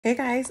Hey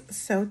guys,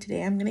 so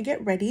today I'm gonna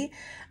get ready.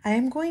 I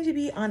am going to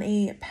be on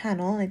a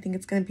panel, and I think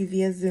it's gonna be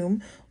via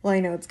Zoom. Well, I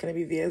know it's gonna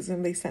be via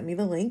Zoom. They sent me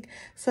the link.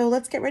 So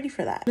let's get ready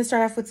for that. I'm gonna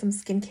start off with some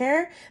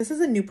skincare. This is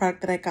a new product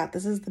that I got.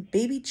 This is the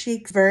Baby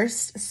Cheeks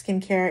Versed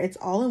skincare. It's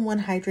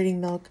all-in-one hydrating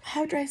milk. I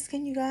have dry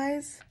skin, you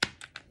guys.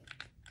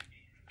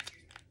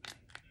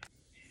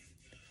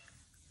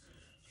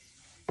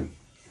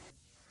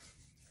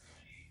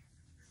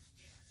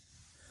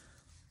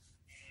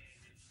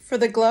 For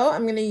the glow,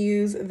 I'm gonna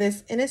use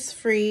this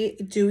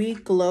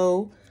innisfreeDewy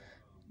Glow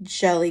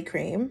Jelly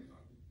Cream.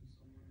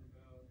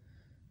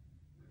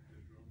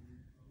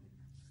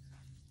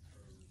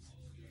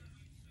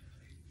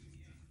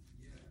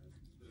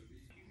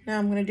 Now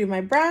I'm gonna do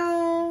my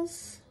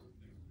brows.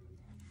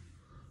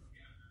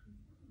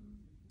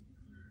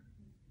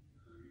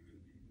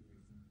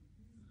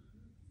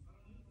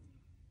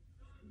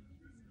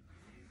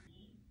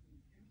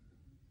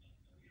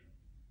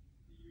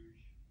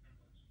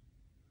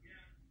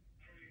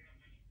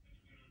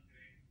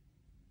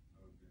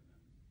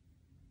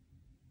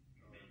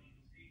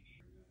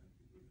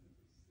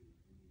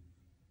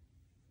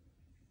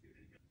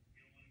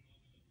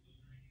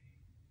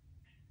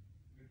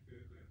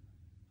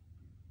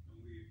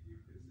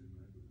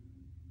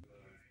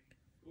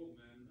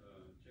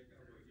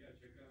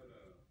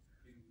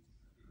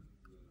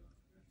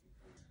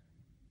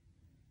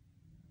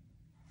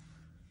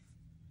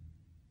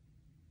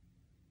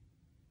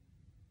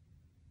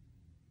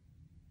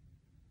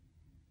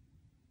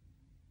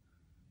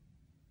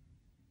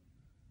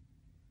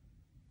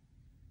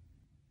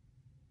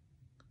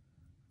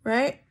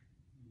 Right?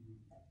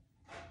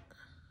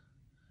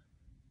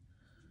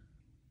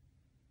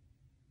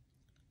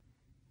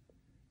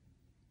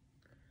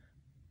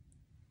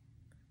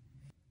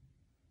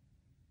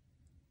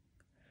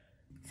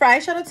 For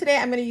eyeshadow today,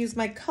 I'm going to use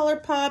my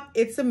ColourPop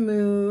It's a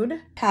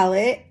Mood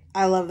palette.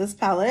 I love this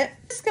palette.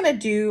 I'm just going to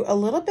do a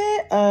little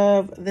bit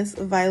of this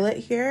violet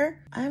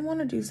here. I want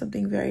to do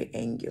something very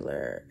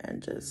angular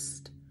and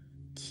just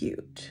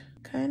cute.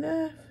 Kind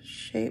of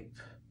shape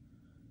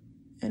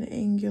an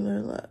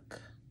angular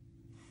look.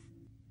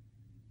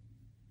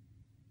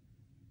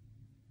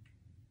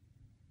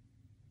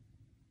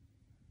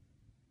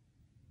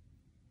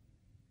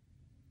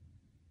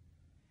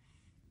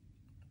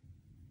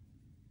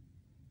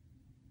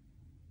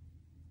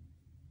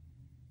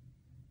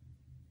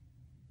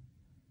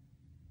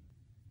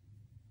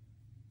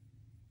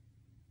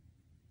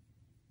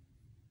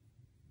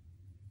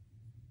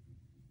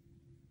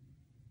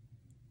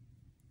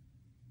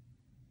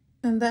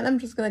 And then I'm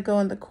just going to go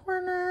in the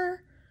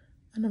corner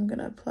and I'm going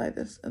to apply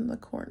this in the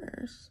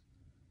corners.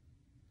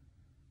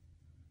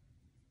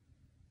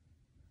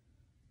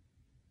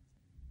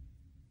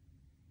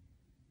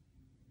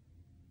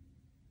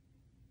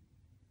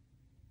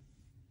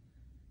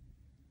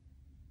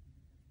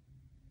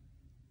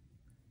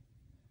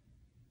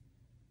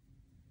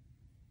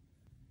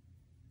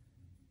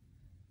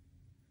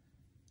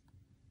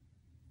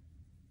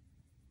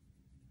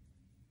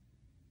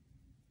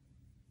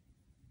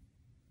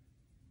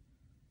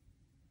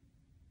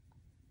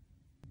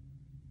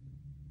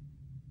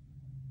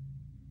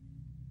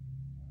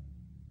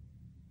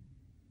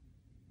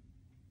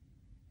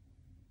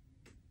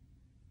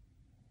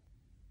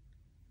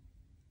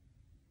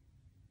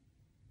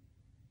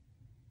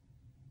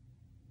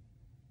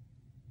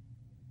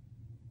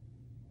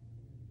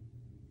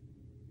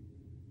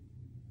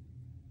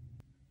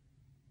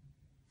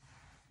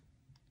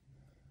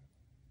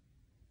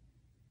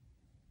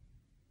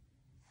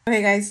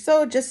 Okay guys,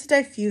 so just to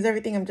diffuse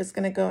everything, I'm just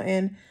going to go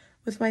in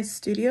with my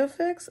Studio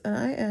Fix and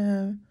I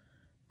am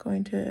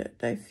going to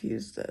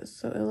diffuse this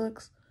so it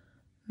looks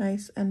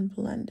nice and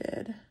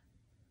blended.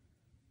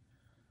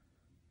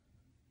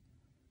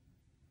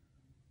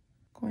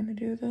 Going to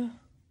do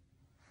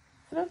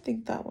I don't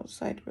think that one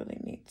side really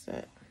needs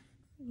it.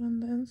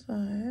 Blend the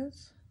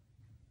insides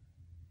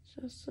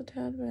just a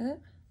tad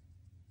bit.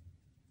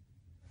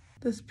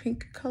 This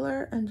pink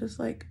color and just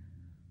like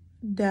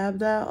dab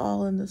that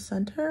all in the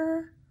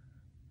center.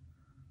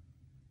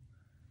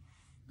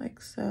 Like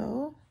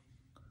so.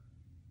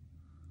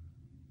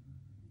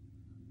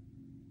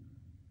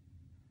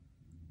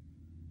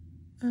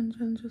 And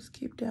then just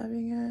keep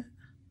dabbing it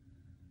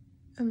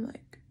and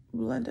like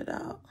blend it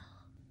out.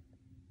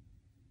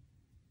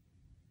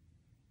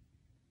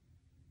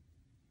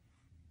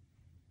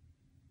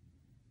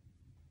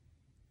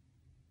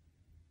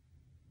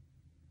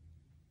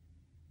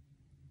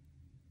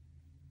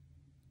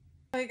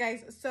 Okay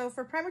guys, so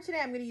for primer today,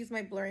 I'm going to use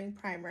my blurring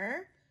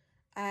primer.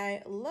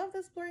 I love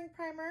this blurring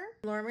primer.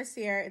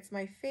 Mercier, it's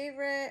my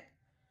favorite.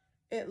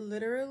 It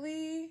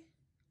literally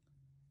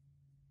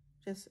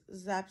just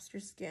zaps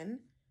your skin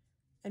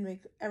and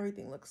makes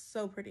everything look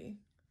so pretty.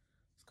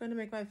 It's going to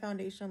make my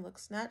foundation look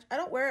snatched. I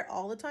don't wear it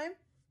all the time.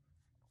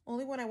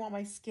 Only when I want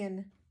my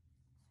skin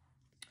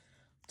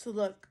to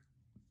look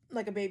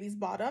like a baby's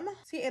bottom.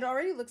 See, it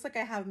already looks like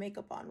I have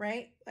makeup on,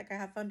 right? Like I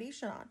have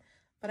foundation on,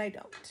 but I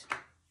don't.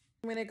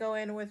 I'm going to go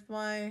in with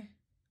my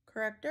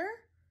corrector,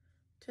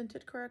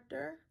 tinted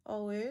corrector,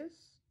 always.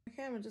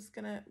 Okay, I'm just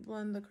gonna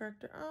blend the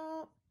corrector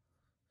out.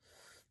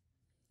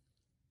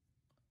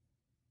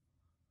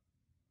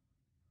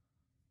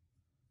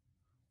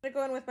 I'm gonna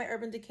go in with my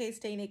Urban Decay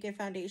Stay Naked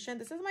foundation.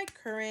 This is my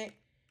current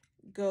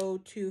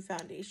go-to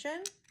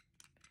foundation,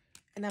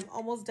 and I'm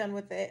almost done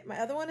with it. My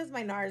other one is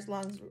my NARS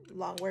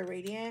Longwear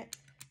Radiant.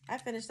 I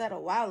finished that a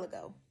while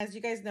ago. As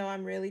you guys know,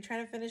 I'm really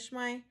trying to finish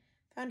my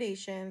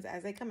foundations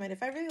as they come in.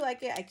 If I really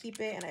like it, I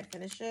keep it and I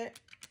finish it.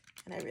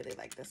 And I really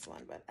like this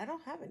one, but I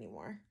don't have any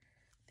more.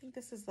 I think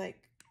this is like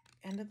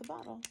end of the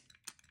bottle.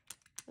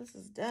 This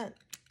is done.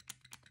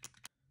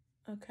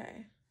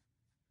 Okay.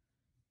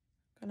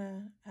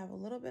 Gonna have a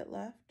little bit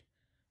left.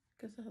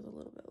 Guess it has a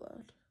little bit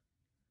left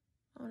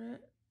on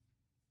it.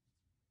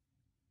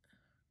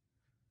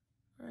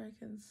 Or I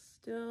can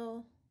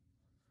still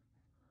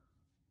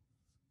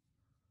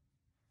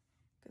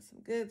get some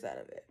goods out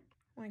of it.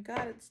 Oh my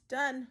God, it's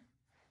done.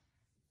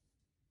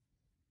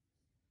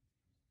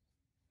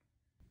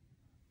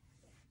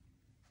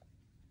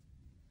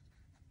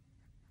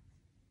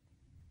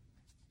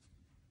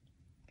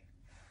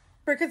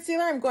 For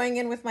concealer, I'm going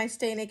in with my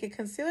Stay Naked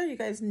concealer. You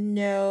guys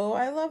know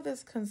I love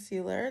this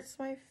concealer. It's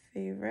my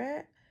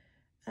favorite.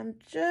 I'm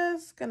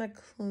just gonna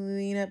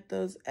clean up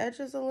those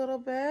edges a little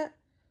bit.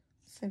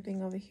 Same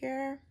thing over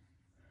here.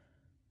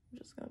 I'm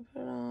just gonna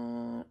put it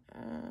on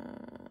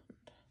and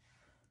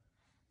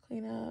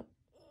clean up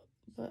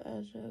the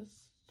edges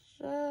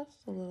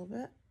just a little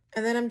bit.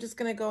 And then I'm just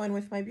gonna go in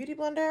with my beauty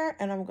blender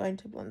and I'm going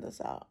to blend this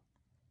out.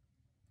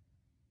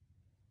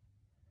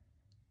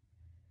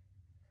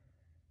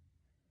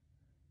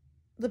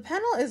 The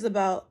panel is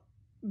about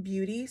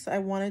beauty, so I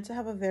wanted to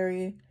have a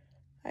very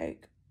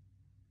like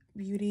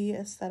beauty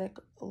aesthetic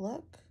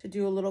look. To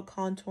do a little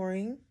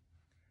contouring,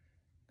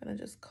 I'm gonna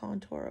just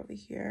contour over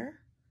here.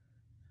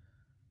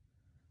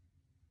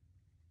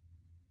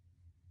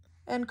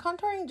 And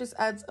contouring just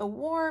adds a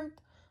warmth,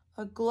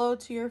 a glow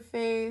to your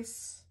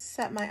face.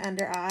 Set my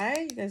under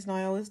eye. You guys know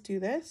I always do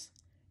this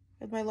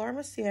with my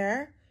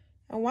Mercier.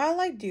 And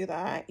while I do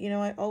that, you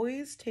know, I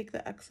always take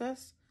the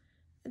excess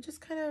and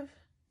just kind of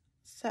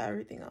set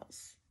everything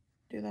else.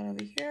 Do that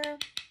over here.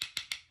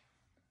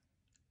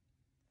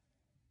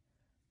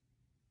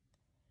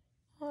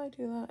 While I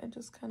do that, I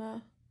just kind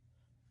of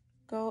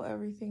go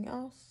everything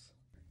else.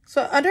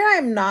 So under eye,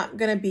 I'm not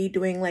gonna be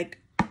doing like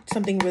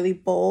something really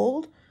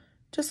bold,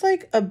 just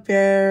like a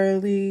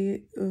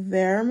barely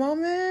there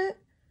moment,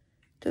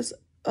 just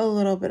a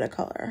little bit of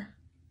color,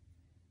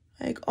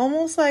 like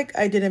almost like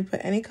I didn't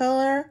put any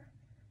color.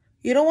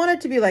 You don't want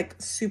it to be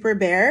like super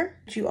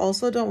bare, but you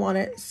also don't want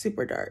it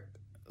super dark.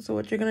 So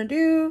what you're gonna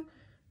do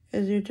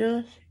is you're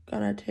just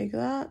gonna take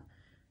that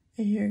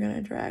and you're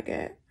gonna drag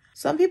it.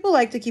 Some people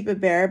like to keep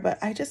it bare, but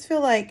I just feel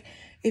like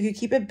if you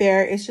keep it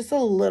bare, it's just a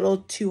little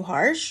too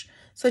harsh.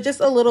 So just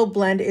a little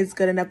blend is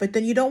good enough, but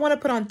then you don't want to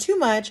put on too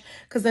much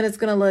because then it's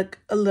gonna look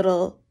a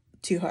little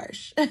too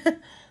harsh.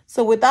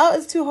 So without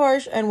is too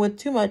harsh and with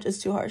too much is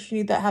too harsh. You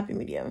need that happy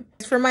medium.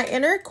 For my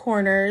inner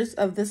corners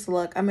of this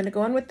look, I'm gonna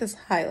go in with this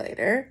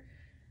highlighter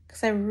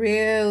because I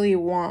really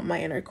want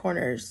my inner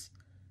corners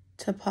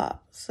to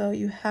pop. So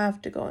you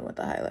have to go in with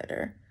the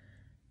highlighter.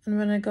 I'm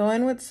gonna go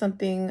in with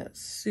something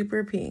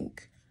super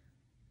pink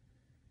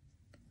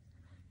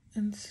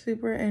and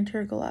super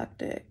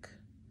intergalactic.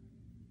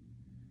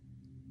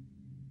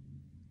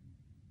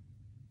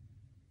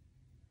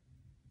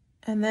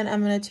 And then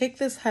I'm gonna take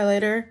this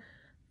highlighter.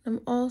 I'm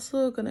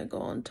also gonna go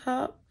on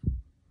top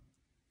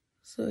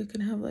so it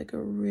can have like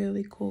a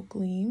really cool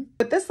gleam.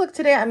 With this look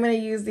today, I'm gonna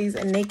use these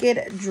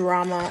Naked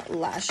Drama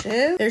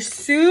lashes. They're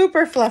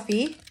super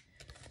fluffy,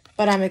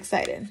 but I'm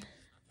excited.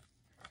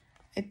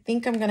 I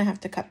think I'm gonna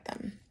have to cut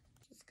them.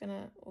 Just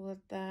gonna let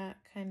that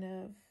kind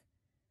of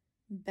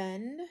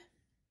bend.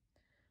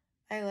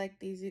 I like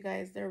these, you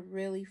guys. They're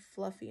really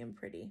fluffy and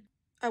pretty.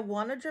 I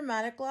want a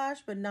dramatic lash,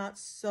 but not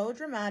so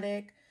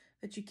dramatic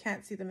that you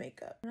can't see the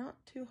makeup. Not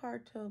too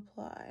hard to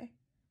apply.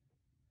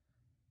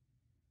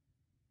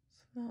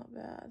 It's not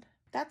bad.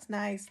 That's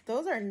nice.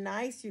 Those are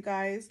nice, you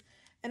guys.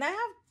 And I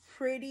have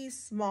pretty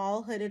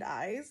small hooded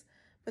eyes,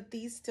 but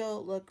these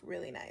still look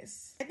really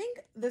nice. I think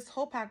this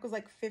whole pack was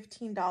like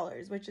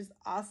 $15, which is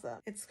awesome.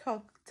 It's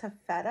called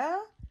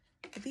Taffeta,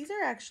 but these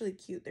are actually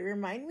cute. They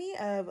remind me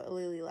of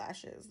Lily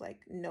lashes,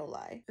 like no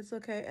lie. It's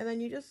okay. And then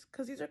you just,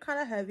 because these are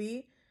kind of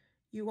heavy,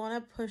 you want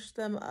to push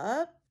them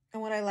up.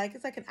 And what I like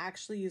is I can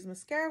actually use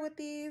mascara with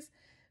these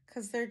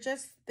because they're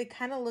just, they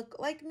kind of look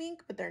like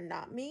mink, but they're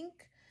not mink.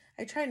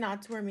 I try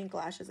not to wear mink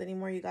lashes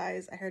anymore, you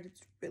guys. I heard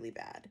it's really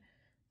bad.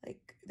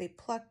 Like they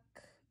pluck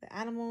the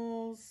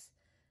animals,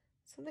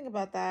 something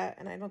about that,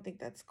 and I don't think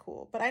that's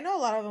cool. But I know a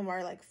lot of them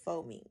are like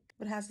faux mink,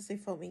 but it has to say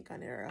faux mink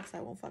on it or else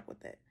I won't fuck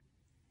with it.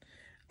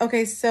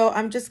 Okay, so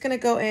I'm just gonna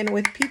go in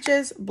with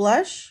Peaches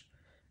blush,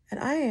 and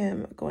I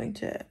am going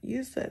to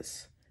use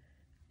this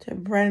to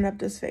brighten up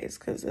this face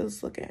because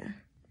it's looking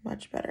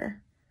much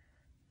better.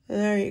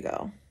 There you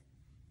go.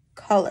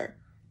 Color.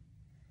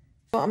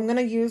 So I'm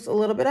gonna use a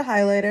little bit of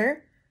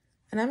highlighter,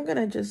 and I'm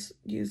gonna just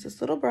use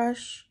this little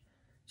brush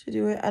to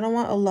do it. I don't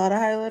want a lot of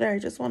highlighter, I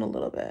just want a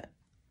little bit.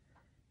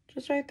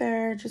 Just right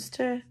there, just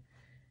to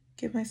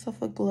give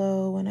myself a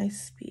glow when I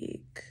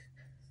speak.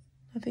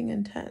 Nothing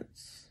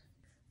intense.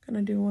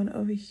 Gonna do one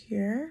over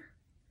here.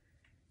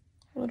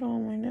 A little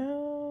on my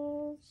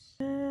nose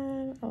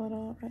and a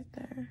little right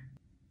there.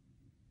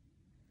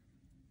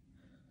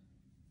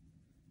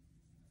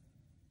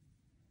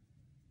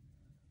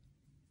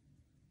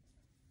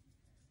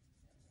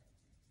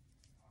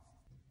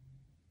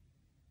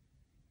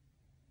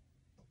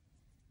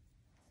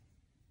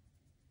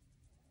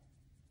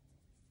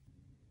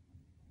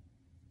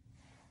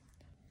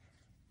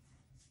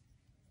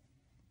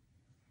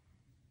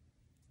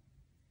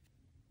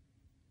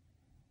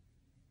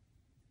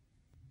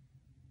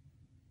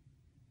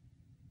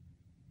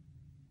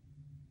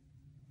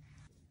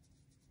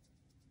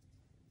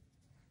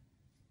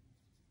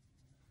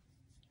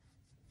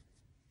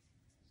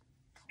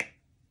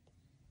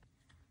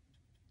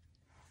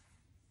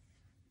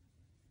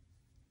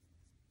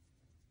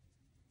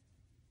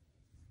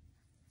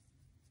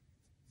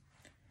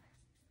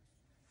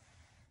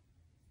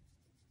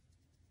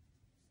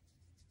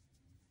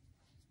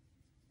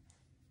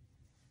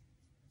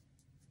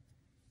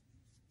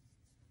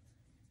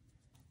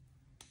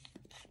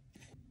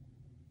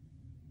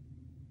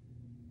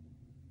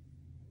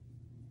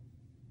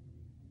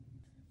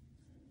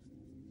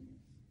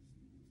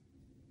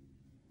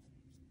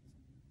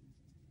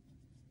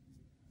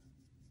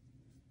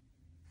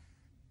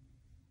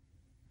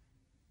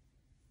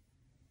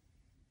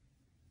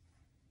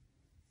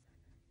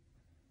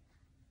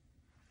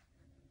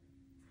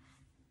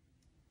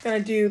 Gonna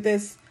do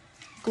this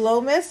glow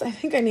mist. I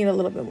think I need a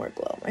little bit more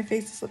glow. My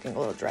face is looking a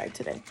little dry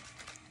today.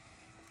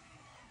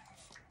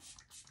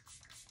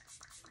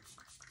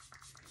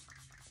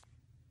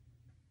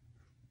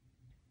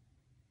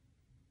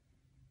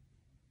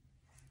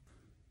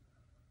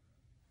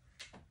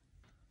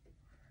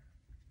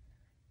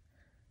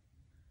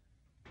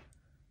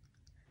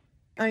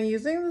 I'm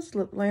using this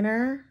lip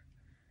liner.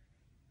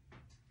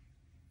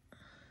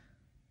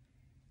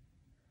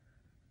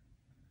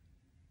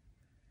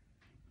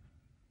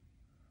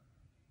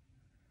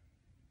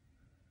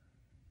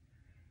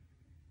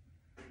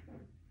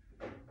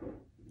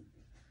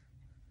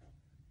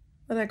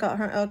 That I got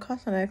from Elle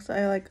Cosmetics.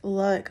 I like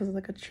love it because it's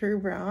like a true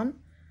brown.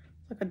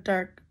 It's like a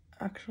dark,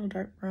 actual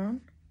dark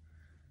brown.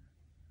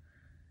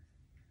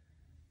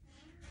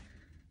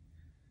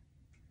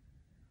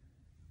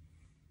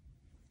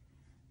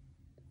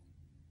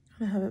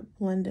 I'm gonna have it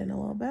blend in a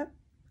little bit.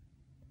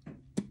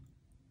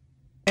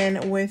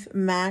 And with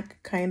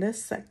MAC Kinda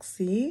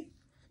Sexy.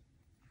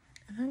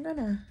 And I'm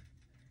gonna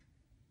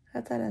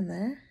put that in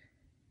there.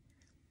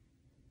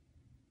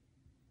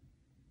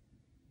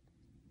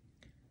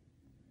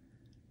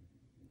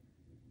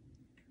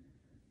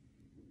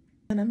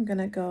 And I'm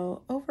gonna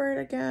go over it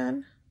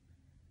again,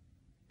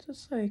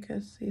 just so you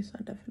can see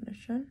some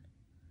definition.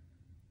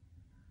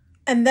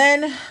 And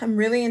then I'm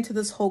really into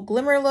this whole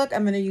glimmer look.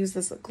 I'm gonna use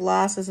this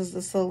gloss. This is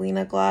the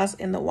Selena gloss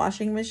in the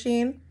washing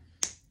machine.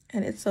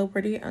 And it's so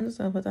pretty. I'm just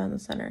gonna put that in the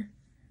center.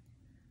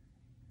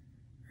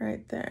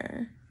 Right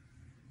there.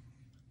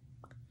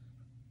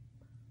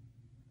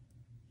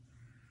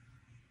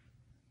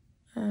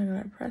 I'm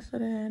gonna press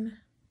it in.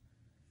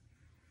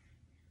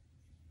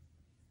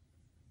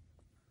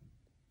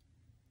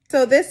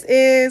 So this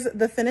is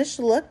the finished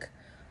look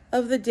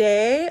of the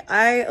day.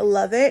 I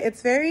love it.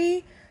 It's very,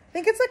 I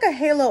think it's like a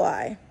halo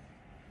eye.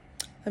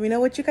 Let me know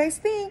what you guys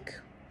think.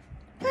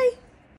 Bye.